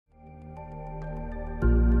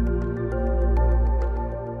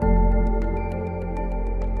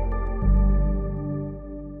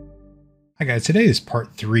Hi guys, today is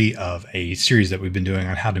part 3 of a series that we've been doing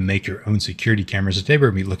on how to make your own security cameras. Today we're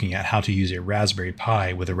going to be looking at how to use a Raspberry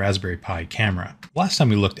Pi with a Raspberry Pi camera. Last time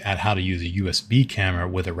we looked at how to use a USB camera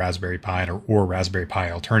with a Raspberry Pi or Raspberry Pi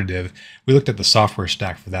alternative. We looked at the software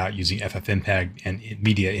stack for that using FFmpeg and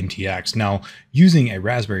MediaMTX. Now, using a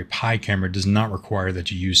Raspberry Pi camera does not require that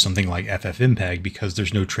you use something like FFmpeg because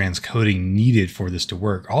there's no transcoding needed for this to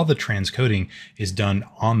work. All the transcoding is done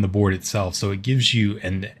on the board itself, so it gives you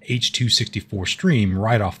an H.264 stream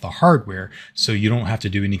right off the hardware, so you don't have to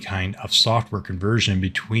do any kind of software conversion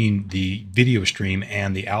between the video stream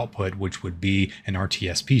and the output, which would be an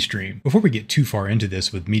RTSP stream. Before we get too far into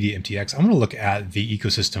this with MediaMTX, I'm going to look at the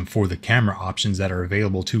ecosystem for the camera options that are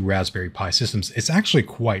available to Raspberry Pi systems. It's actually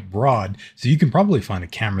quite broad, so you can probably find a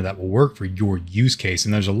camera that will work for your use case,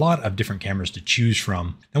 and there's a lot of different cameras to choose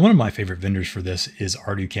from. Now, one of my favorite vendors for this is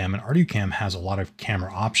Arducam, and Arducam has a lot of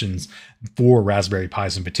camera options for Raspberry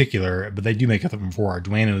Pis in particular, but they do make them for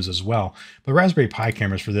Arduinos as well. But Raspberry Pi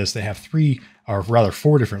cameras for this, they have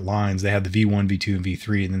four different lines. They have the V1, V2, and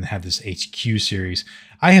V3, and then they have this HQ series.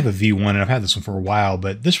 I have a V1, and I've had this one for a while,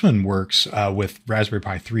 but this one works with Raspberry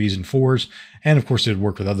Pi 3s and 4s, and of course it would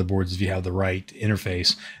work with other boards if you have the right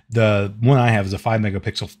interface. The one I have is a 5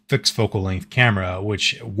 megapixel fixed focal length camera,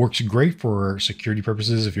 which works great for security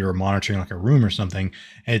purposes if you're monitoring like a room or something.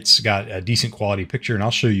 It's got a decent quality picture, and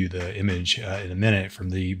I'll show you the image in a minute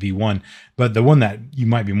from the V1. But the one that you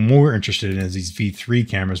might be more interested in is these V3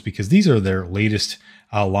 cameras, because these are their latest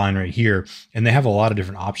line right here, and they have a lot of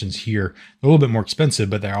different options here. They're a little bit more expensive,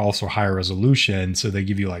 but they're also higher resolution, so they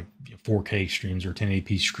give you like 4K streams or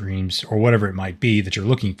 1080p streams or whatever it might be that you're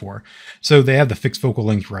looking for. So they have the fixed focal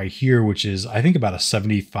length right here, which is I think about a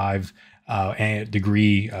 75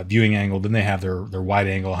 degree viewing angle. Then they have their wide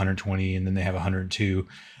angle 120, and then they have 102.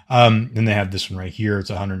 Then they have this one right here. It's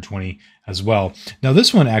 120 as well. Now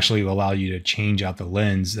this one actually will allow you to change out the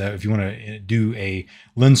lens. If you want to do a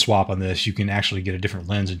lens swap on this, you can actually get a different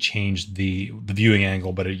lens and change the viewing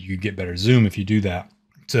angle, but you get better zoom if you do that.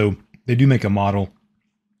 So they do make a model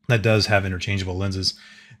that does have interchangeable lenses.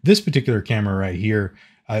 This particular camera right here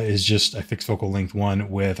is just a fixed focal length one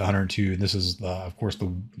with 102. And this is, of course,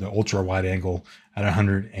 the ultra wide angle at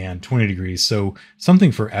 120 degrees. So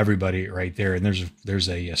something for everybody right there. And there's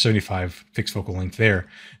a 75 fixed focal length there.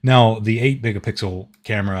 Now, the 8 megapixel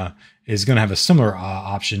camera is going to have a similar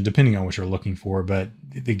option depending on what you're looking for. But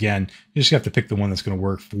again, you just have to pick the one that's going to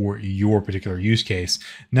work for your particular use case.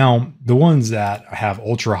 Now, the ones that have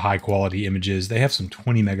ultra high quality images, they have some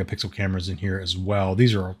 20 megapixel cameras in here as well.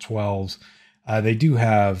 These are all 12s. They do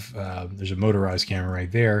have, there's a motorized camera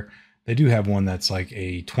right there. They do have one that's like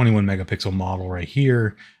a 21 megapixel model right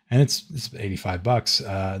here, and it's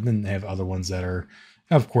 $85. Then they have other ones that are,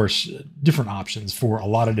 of course, different options for a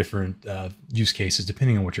lot of different use cases,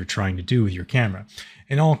 depending on what you're trying to do with your camera.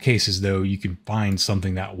 In all cases, though, you can find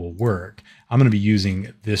something that will work. I'm going to be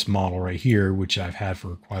using this model right here, which I've had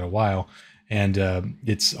for quite a while. And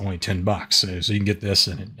it's only $10. So you can get this,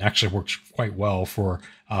 and it actually works quite well for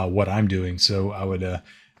what I'm doing. So I would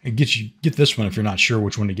get this one if you're not sure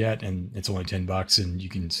which one to get, and it's only $10, and you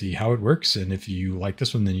can see how it works. And if you like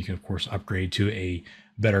this one, then you can of course upgrade to a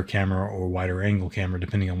better camera or wider angle camera,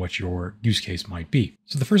 depending on what your use case might be.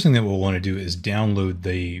 So the first thing that we'll want to do is download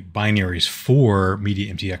the binaries for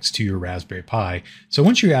MediaMTX to your Raspberry Pi. So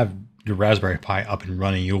once you have your Raspberry Pi up and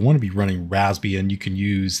running, you'll want to be running Raspbian. You can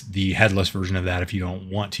use the headless version of that if you don't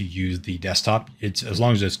want to use the desktop. It's as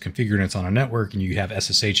long as it's configured and it's on a network and you have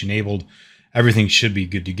SSH enabled, everything should be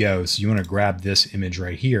good to go. So you want to grab this image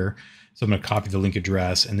right here. So I'm going to copy the link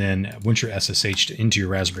address, and then once you're SSH'd into your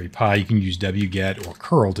Raspberry Pi, you can use wget or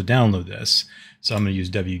curl to download this. So I'm going to use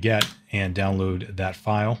wget and download that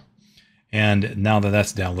file. And now that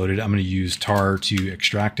that's downloaded, I'm going to use tar to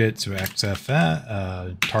extract it. So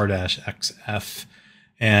tar-xf,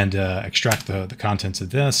 and extract the contents of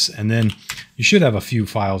this. And then you should have a few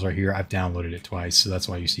files right here. I've downloaded it twice, so that's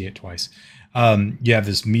why you see it twice. You have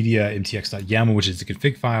this mediamtx.yml, which is the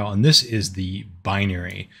config file, and this is the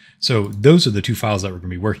binary. So those are the two files that we're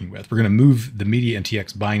going to be working with. We're going to move the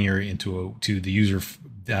mediamtx binary to the user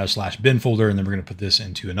 /bin folder, and then we're going to put this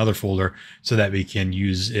into another folder so that we can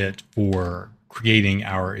use it for creating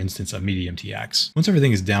our instance of MediaMTX. Once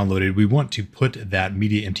everything is downloaded, we want to put that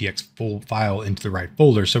MediaMTX full file into the right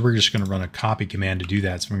folder. So we're just going to run a copy command to do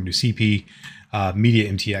that. So we're going to do cp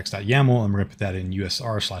mediamtx.yml, and we're going to put that in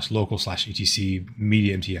usr/local/etc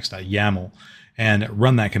mediamtx.yml. and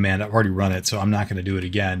run that command. I've already run it, so I'm not going to do it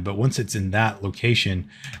again. But once it's in that location,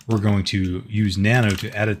 we're going to use nano to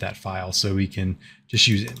edit that file. So we can just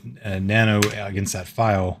use nano against that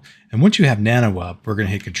file. And once you have nano up, we're going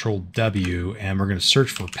to hit Control W and we're going to search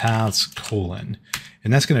for paths : and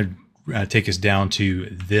that's going to take us down to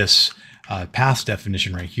this path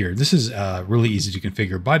definition right here. This is really easy to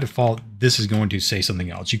configure. By default, this is going to say something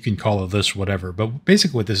else. You can call it this, whatever. But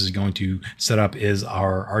basically what this is going to set up is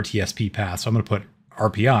our RTSP path. So I'm going to put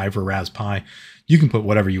RPI for Raspberry Pi. You can put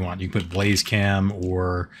whatever you want. You can put Blaze Cam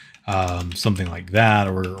or something like that,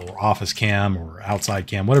 or Office Cam or Outside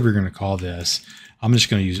Cam, whatever you're going to call this. I'm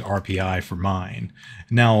just going to use RPI for mine.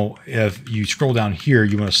 Now, if you scroll down here,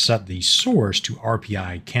 you want to set the source to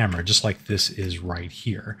RPI camera, just like this is right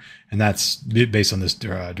here. And that's based on this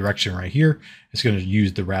direction right here. It's going to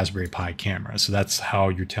use the Raspberry Pi camera. So that's how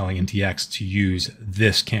you're telling NTX to use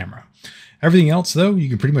this camera. Everything else, though, you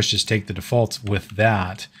can pretty much just take the defaults with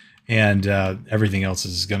that. And everything else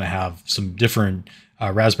is going to have some different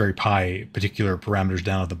Raspberry Pi particular parameters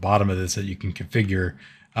down at the bottom of this that you can configure.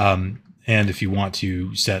 And if you want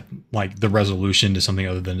to set like the resolution to something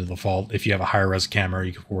other than the default, if you have a higher res camera,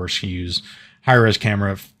 you of course can use higher res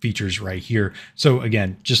camera features right here. So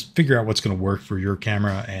again, just figure out what's going to work for your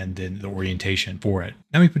camera and then the orientation for it.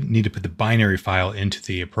 Now we need to put the binary file into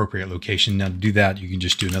the appropriate location. Now to do that, you can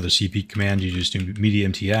just do another CP command. You just do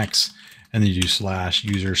mediamtx and then you do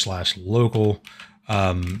 /user/local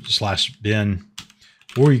 /bin,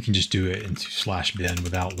 or you can just do it into /bin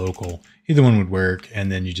without local. Either one would work,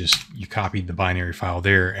 and then you copied the binary file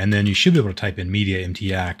there, and then you should be able to type in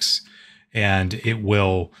mediamtx, and it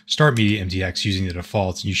will start mediamtx using the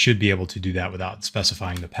defaults. You should be able to do that without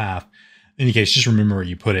specifying the path. In any case, just remember where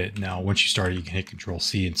you put it. Now, once you start it, you can hit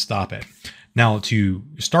Control-C and stop it. Now, to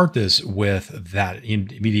start this with that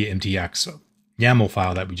mediamtx YAML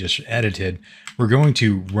file that we just edited, we're going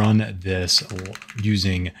to run this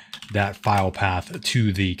using that file path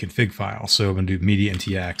to the config file. So I'm going to do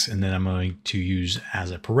mediamtx, and then I'm going to use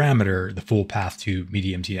as a parameter the full path to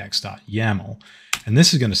mediamtx.yml. And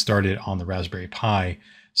this is going to start it on the Raspberry Pi.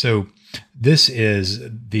 So this is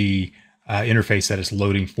the interface that it's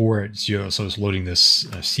loading for it. So it's loading this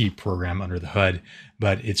C program under the hood,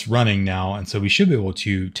 but it's running now. And so we should be able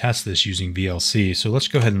to test this using VLC. So let's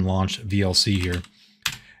go ahead and launch VLC here.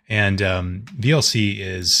 And VLC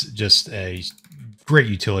is just a great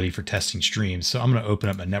utility for testing streams. So I'm going to open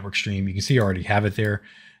up a network stream. You can see I already have it there.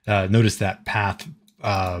 Notice that path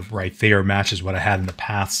right there matches what I had in the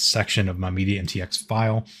paths section of my mediamtx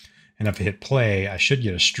file. And if I hit play, I should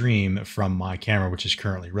get a stream from my camera, which is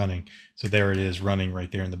currently running. So there it is running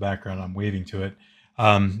right there in the background. I'm waving to it,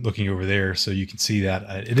 looking over there. So you can see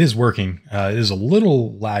that it is working. It is a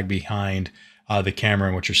little lag behind the camera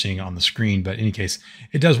and what you're seeing on the screen, but in any case,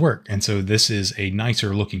 it does work. And so this is a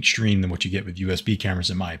nicer looking stream than what you get with USB cameras,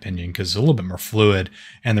 in my opinion, because it's a little bit more fluid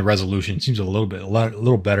and the resolution seems a little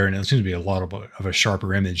better, and it seems to be a lot of a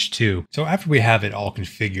sharper image too. So after we have it all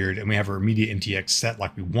configured and we have our mediamtx set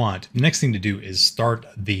like we want, the next thing to do is start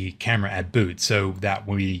the camera at boot, so that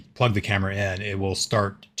when we plug the camera in, it will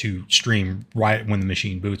start to stream right when the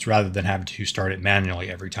machine boots, rather than having to start it manually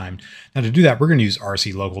every time. Now to do that, we're going to use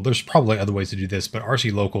rc.local. There's probably other ways to do this, but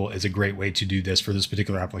rc.local is a great way to do this for this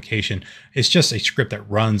particular application. It's just a script that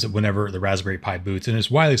runs whenever the Raspberry Pi boots, and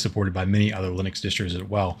it's widely supported by many other Linux distros as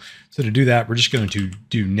well. So to do that, we're just going to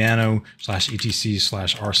do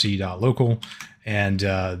nano/etc/rc.local. And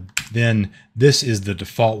then this is the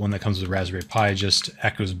default one that comes with the Raspberry Pi. It just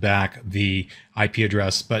echoes back the IP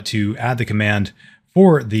address. But to add the command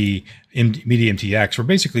for the mediamtx, we're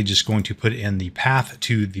basically just going to put in the path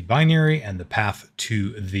to the binary and the path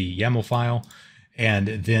to the YAML file, and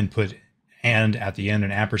then put and at the end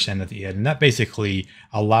and ampersand at the end. And that basically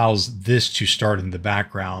allows this to start in the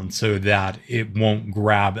background so that it won't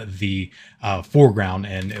grab the foreground,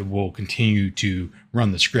 and it will continue to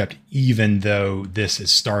run the script even though this is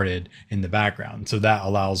started in the background. So that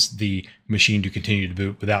allows the machine to continue to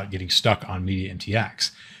boot without getting stuck on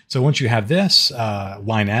mediamtx. So once you have this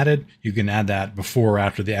line added, you can add that before or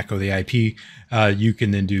after the echo of the IP. You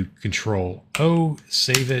can then do Control-O,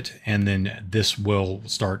 save it, and then this will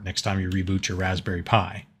start next time you reboot your Raspberry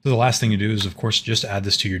Pi. So the last thing to do is, of course, just add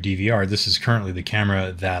this to your DVR. This is currently the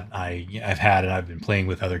camera that I've had, and I've been playing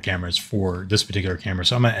with other cameras for this particular camera.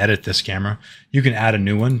 So I'm going to edit this camera. You can add a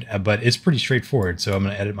new one, but it's pretty straightforward. So I'm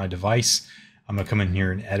going to edit my device. I'm going to come in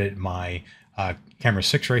here and edit my camera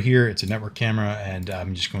 6 right here. It's a network camera, and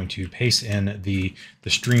I'm just going to paste in the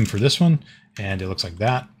stream for this one, and it looks like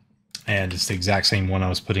that. And it's the exact same one I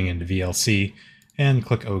was putting into VLC, and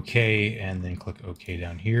click OK, and then click OK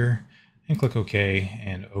down here. and click OK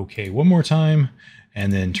and OK one more time,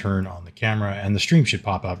 and then turn on the camera, and the stream should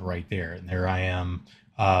pop up right there. And there I am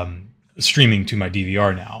streaming to my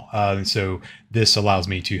DVR now. So this allows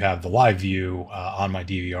me to have the live view on my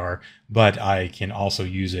DVR, but I can also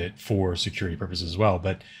use it for security purposes as well.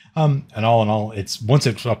 But and all in all, once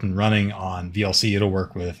it's up and running on VLC, it'll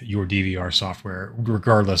work with your DVR software,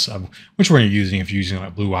 regardless of which one you're using, if you're using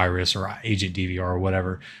like Blue Iris or Agent DVR or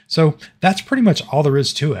whatever. So that's pretty much all there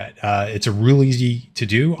is to it. It's a real easy to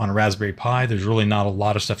do on a Raspberry Pi. There's really not a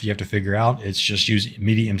lot of stuff you have to figure out. It's just use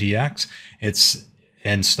mediamtx. It's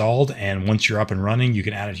installed, and once you're up and running, you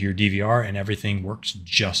can add it to your DVR and everything works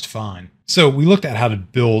just fine. So we looked at how to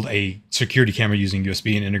build a security camera using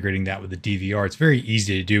USB and integrating that with the DVR. It's very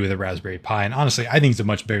easy to do with a Raspberry Pi, and honestly, I think it's a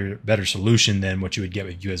much better solution than what you would get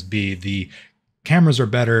with USB. The cameras are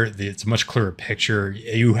better. It's a much clearer picture.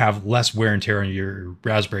 You have less wear and tear on your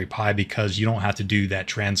Raspberry Pi because you don't have to do that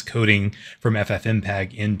transcoding from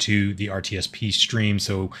FFmpeg into the RTSP stream.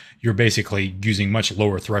 So you're basically using much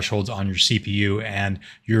lower thresholds on your CPU, and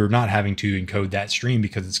you're not having to encode that stream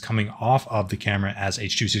because it's coming off of the camera as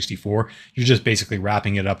H.264. You're just basically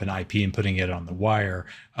wrapping it up in IP and putting it on the wire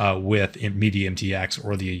with mediamtx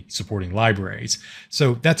or the supporting libraries.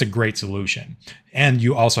 So that's a great solution. And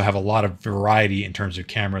you also have a lot of variety in terms of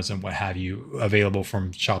cameras and what have you available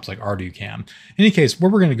from shops like Arducam. In any case, where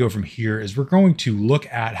we're going to go from here is we're going to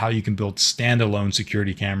look at how you can build standalone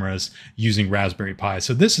security cameras using Raspberry Pi.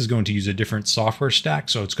 So this is going to use a different software stack,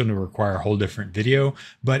 so it's going to require a whole different video,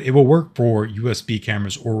 but it will work for USB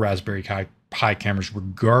cameras or Raspberry Pi cameras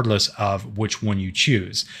regardless of which one you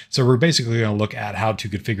choose. So we're basically going to look at how to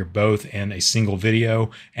configure both in a single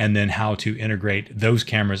video, and then how to integrate those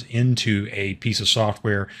cameras into a piece of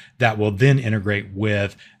software that will then integrate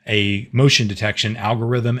with a motion detection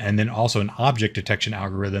algorithm, and then also an object detection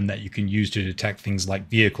algorithm that you can use to detect things like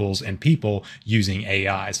vehicles and people using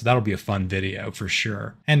AI. So that'll be a fun video for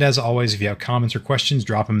sure. And as always, if you have comments or questions,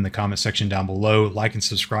 drop them in the comment section down below. Like and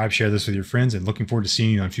subscribe, share this with your friends, and looking forward to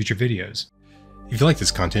seeing you on future videos. If you like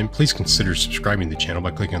this content, please consider subscribing to the channel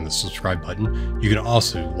by clicking on the subscribe button. You can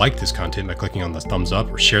also like this content by clicking on the thumbs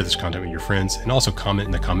up, or share this content with your friends, and also comment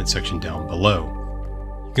in the comment section down below.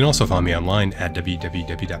 You can also find me online at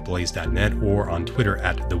www.blaze.net or on Twitter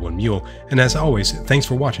at @TheOneMule. And as always, thanks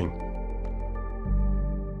for watching.